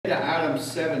Okay, item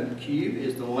 7Q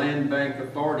is the Land Bank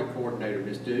Authority Coordinator,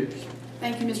 Ms. Dukes.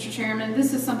 Thank you, Mr. Chairman.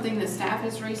 This is something that staff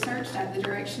has researched at the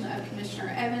direction of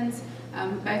Commissioner Evans.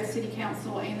 Both City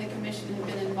Council and the Commission have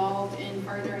been involved in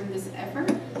furthering this effort.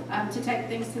 To take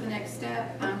things to the next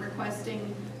step, I'm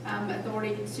requesting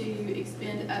authority to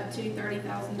expend up to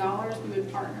 $30,000. We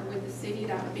would partner with the city,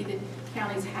 that would be the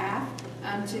county's half,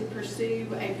 to pursue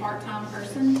a part-time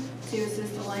person to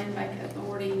assist the Land Bank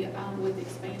Authority with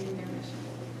expanding their mission.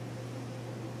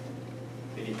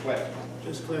 Any questions?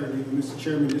 Just clarity, Mr.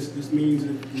 Chairman, this means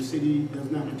if the city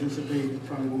does not participate, it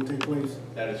probably won't take place.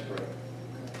 That is correct.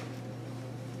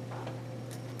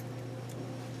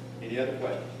 Any other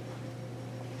questions?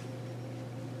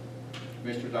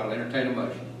 Commissioners, I'll entertain a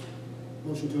motion.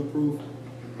 Motion to approve.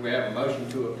 Do we have a motion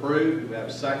to approve? Do we have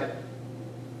a second?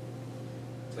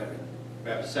 Second.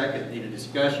 We have a second. Need a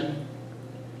discussion?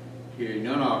 Hearing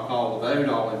none, I'll call the vote.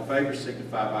 All in favor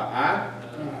signify by aye.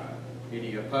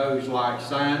 Any opposed, like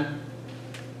sign.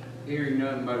 Hearing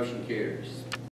none, motion carries.